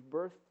 gave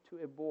birth to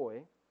a boy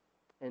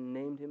and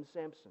named him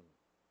Samson.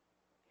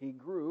 He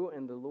grew,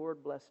 and the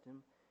Lord blessed him,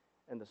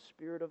 and the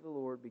Spirit of the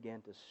Lord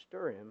began to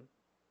stir him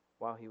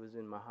while he was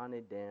in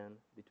Mahane Dan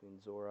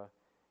between Zorah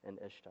and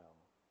Eshtaol.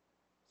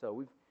 So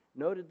we've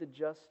noted the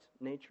just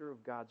nature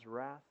of God's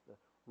wrath, the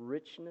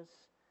richness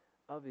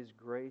of his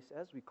grace.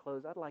 As we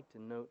close, I'd like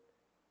to note,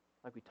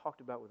 like we talked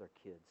about with our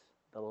kids,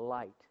 the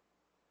light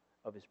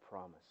of his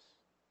promise.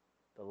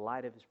 The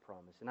light of his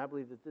promise. And I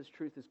believe that this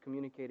truth is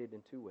communicated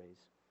in two ways.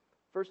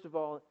 First of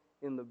all,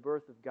 in the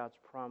birth of God's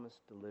promised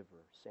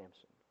deliverer,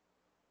 Samson.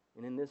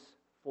 And in this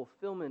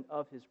fulfillment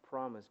of his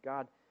promise,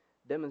 God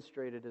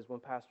demonstrated, as one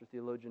pastor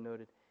theologian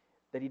noted,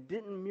 that he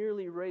didn't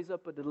merely raise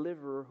up a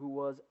deliverer who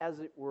was, as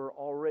it were,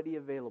 already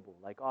available,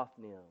 like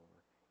Othniel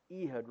or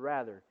Ehud.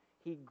 Rather,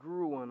 he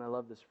grew one, I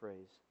love this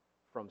phrase,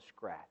 from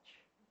scratch.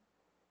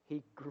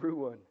 He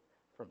grew one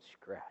from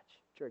scratch.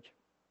 Church,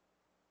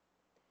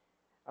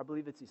 I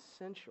believe it's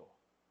essential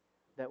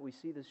that we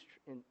see this,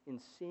 in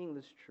seeing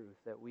this truth,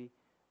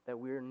 that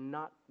we're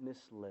not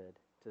misled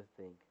to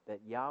think that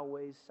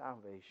Yahweh's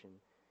salvation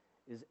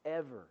is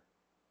ever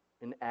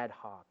an ad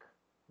hoc,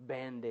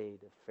 band-aid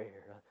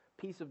affair,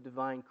 a piece of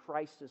divine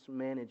crisis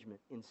management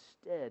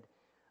instead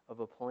of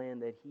a plan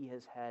that he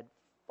has had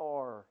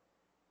far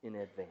in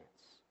advance.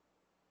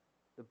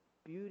 The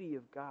beauty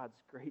of God's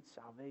great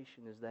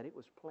salvation is that it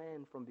was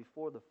planned from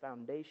before the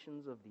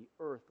foundations of the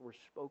earth were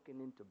spoken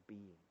into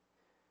being.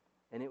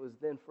 And it was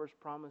then first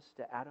promised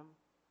to Adam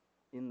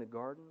in the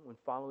garden when,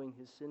 following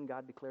his sin,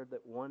 God declared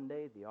that one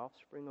day the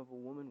offspring of a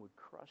woman would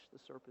crush the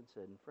serpent's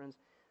head. And friends,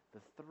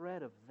 the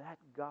thread of that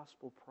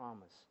gospel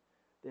promise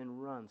then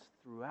runs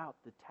throughout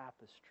the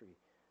tapestry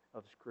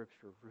of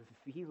Scripture,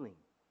 revealing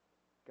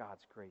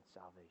God's great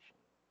salvation.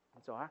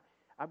 And so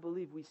I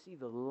believe we see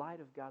the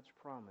light of God's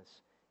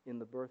promise in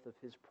the birth of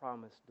his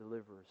promised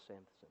deliverer,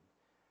 Samson,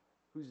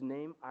 whose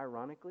name,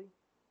 ironically,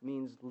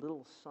 means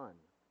little son.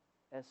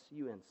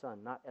 S-U-N, son,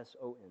 not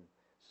S-O-N,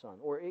 son.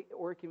 Or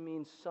it can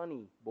mean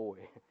sunny boy.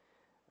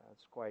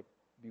 It's quite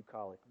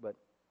bucolic. But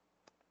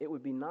it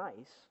would be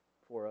nice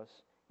for us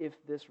if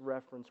this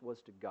reference was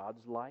to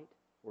God's light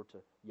or to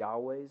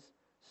Yahweh's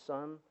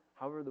Son.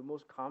 However, the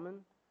most common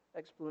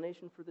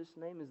explanation for this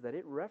name is that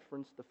it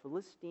referenced the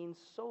Philistine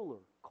solar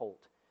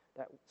cult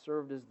that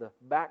served as the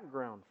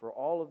background for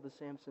all of the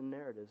Samson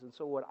narratives. And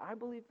so what I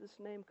believe this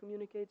name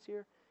communicates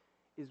here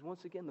is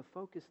once again the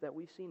focus that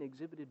we've seen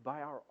exhibited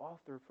by our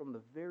author from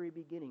the very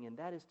beginning, and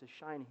that is to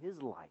shine his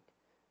light,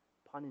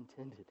 pun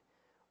intended,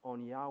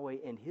 on Yahweh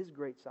and his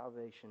great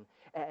salvation,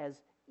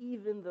 as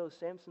even though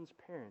Samson's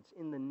parents,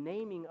 in the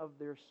naming of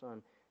their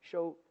son,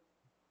 show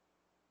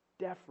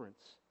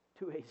deference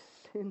to a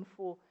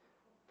sinful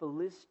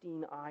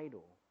Philistine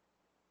idol,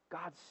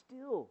 God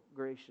still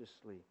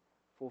graciously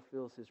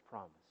fulfills his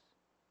promise.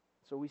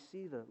 So we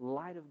see the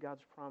light of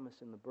God's promise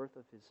in the birth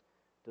of his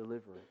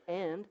deliverer.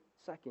 And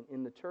second,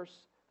 in the terse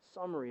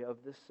summary of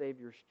this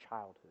Savior's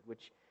childhood,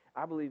 which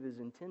I believe is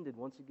intended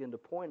once again to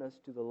point us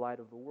to the light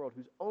of the world,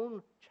 whose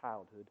own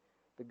childhood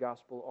the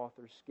gospel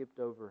author skipped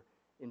over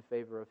in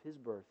favor of his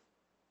birth,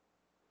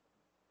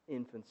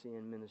 infancy,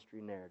 and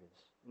ministry narratives.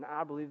 And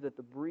I believe that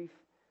the brief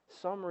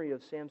summary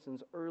of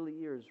Samson's early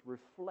years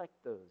reflect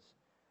those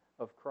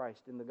of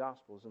Christ in the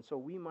Gospels. And so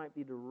we might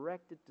be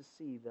directed to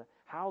see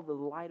how the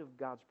light of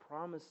God's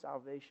promised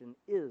salvation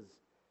is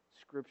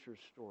Scripture's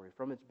story.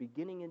 From its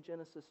beginning in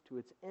Genesis to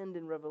its end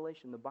in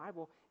Revelation, the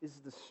Bible is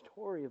the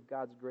story of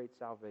God's great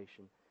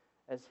salvation.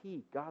 As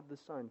he, God the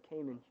Son,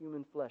 came in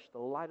human flesh, the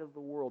light of the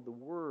world, the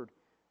Word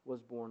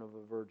was born of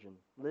a virgin,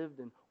 lived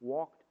and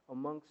walked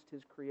amongst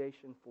his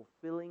creation,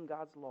 fulfilling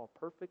God's law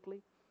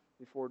perfectly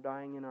before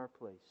dying in our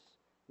place.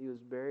 He was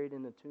buried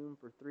in a tomb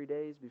for 3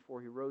 days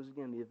before he rose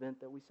again, the event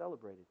that we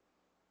celebrated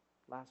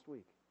last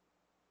week.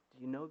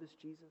 Do you know this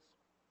Jesus?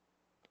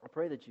 I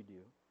pray that you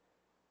do,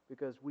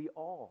 because we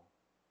all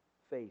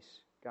face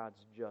God's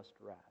just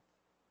wrath,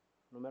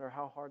 no matter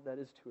how hard that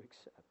is to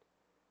accept.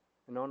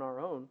 And on our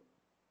own,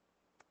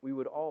 we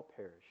would all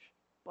perish.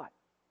 But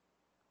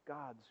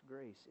God's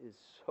grace is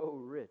so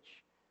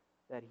rich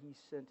that He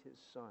sent His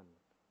Son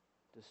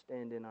to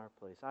stand in our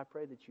place. I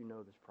pray that you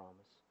know this promise.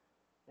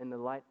 And the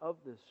light of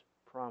this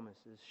promise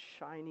is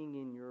shining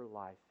in your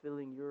life,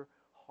 filling your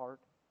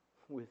heart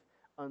with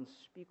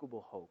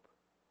unspeakable hope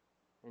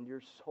and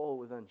your soul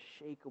with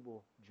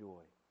unshakable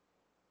joy.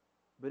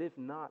 But if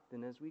not,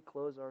 then as we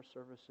close our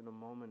service in a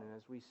moment and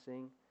as we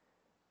sing,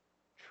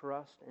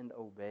 trust and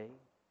obey,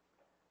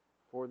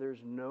 for there's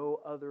no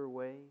other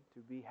way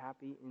to be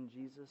happy in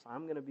Jesus.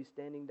 I'm going to be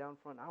standing down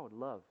front. I would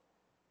love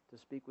to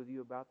speak with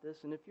you about this.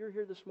 And if you're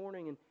here this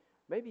morning and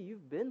maybe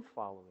you've been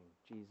following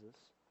Jesus,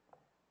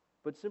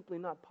 but simply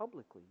not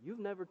publicly, you've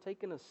never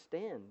taken a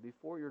stand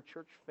before your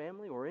church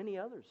family or any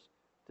others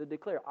to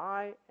declare,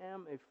 I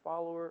am a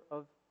follower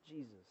of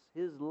Jesus.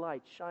 His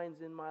light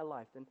shines in my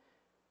life. Then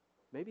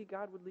maybe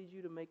God would lead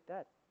you to make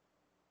that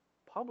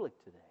public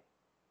today.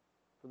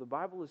 For the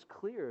Bible is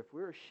clear. If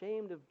we're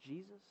ashamed of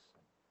Jesus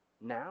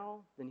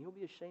now, then He'll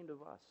be ashamed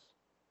of us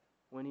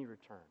when He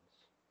returns.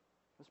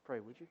 Let's pray,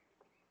 would you?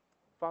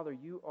 Father,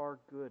 you are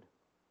good.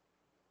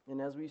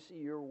 And as we see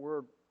your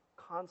word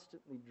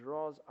constantly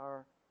draws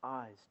our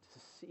eyes to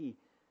see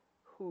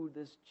who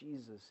this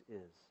Jesus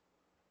is,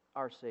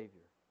 our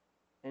Savior,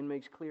 and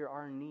makes clear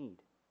our need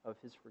of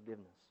His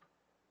forgiveness.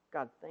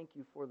 God, thank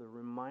you for the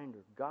reminder,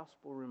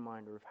 gospel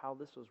reminder of how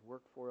this was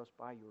worked for us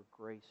by your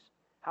grace.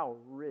 How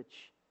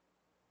rich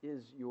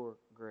is your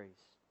grace.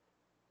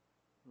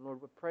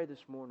 Lord, we pray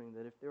this morning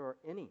that if there are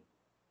any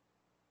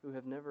who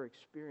have never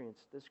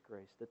experienced this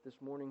grace, that this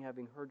morning,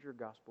 having heard your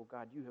gospel,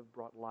 God, you have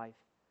brought life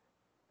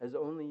as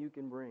only you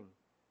can bring.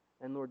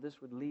 And Lord,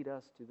 this would lead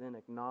us to then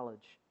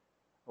acknowledge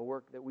a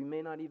work that we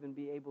may not even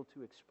be able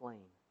to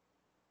explain,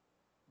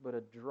 but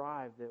a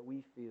drive that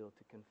we feel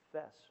to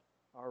confess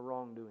our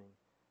wrongdoing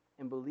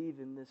and believe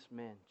in this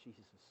man,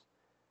 Jesus.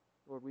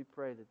 Lord, we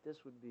pray that this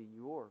would be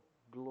your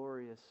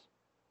glorious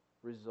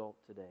result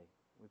today.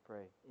 We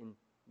pray in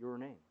your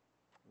name.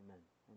 Amen.